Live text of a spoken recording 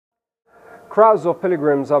Crowds of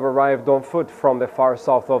pilgrims have arrived on foot from the far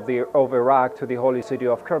south of Iraq to the holy city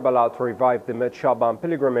of Karbala to revive the Mid-Sha'ban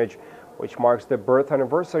Pilgrimage, which marks the birth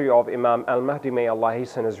anniversary of Imam al-Mahdi, may Allah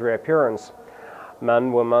hasten his reappearance.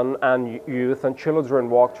 Men, women, and youth and children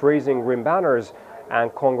walked raising green banners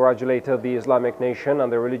and congratulated the Islamic nation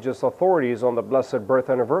and the religious authorities on the blessed birth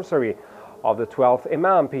anniversary of the 12th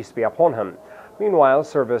Imam, peace be upon him. Meanwhile,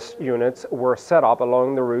 service units were set up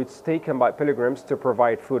along the routes taken by pilgrims to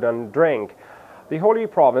provide food and drink. The Holy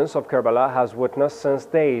Province of Karbala has witnessed since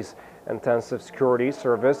days intensive security,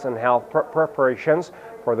 service, and health preparations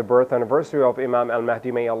for the birth anniversary of Imam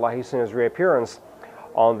al-Mahdi, may Allah hasten his reappearance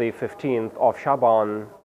on the 15th of Sha'ban.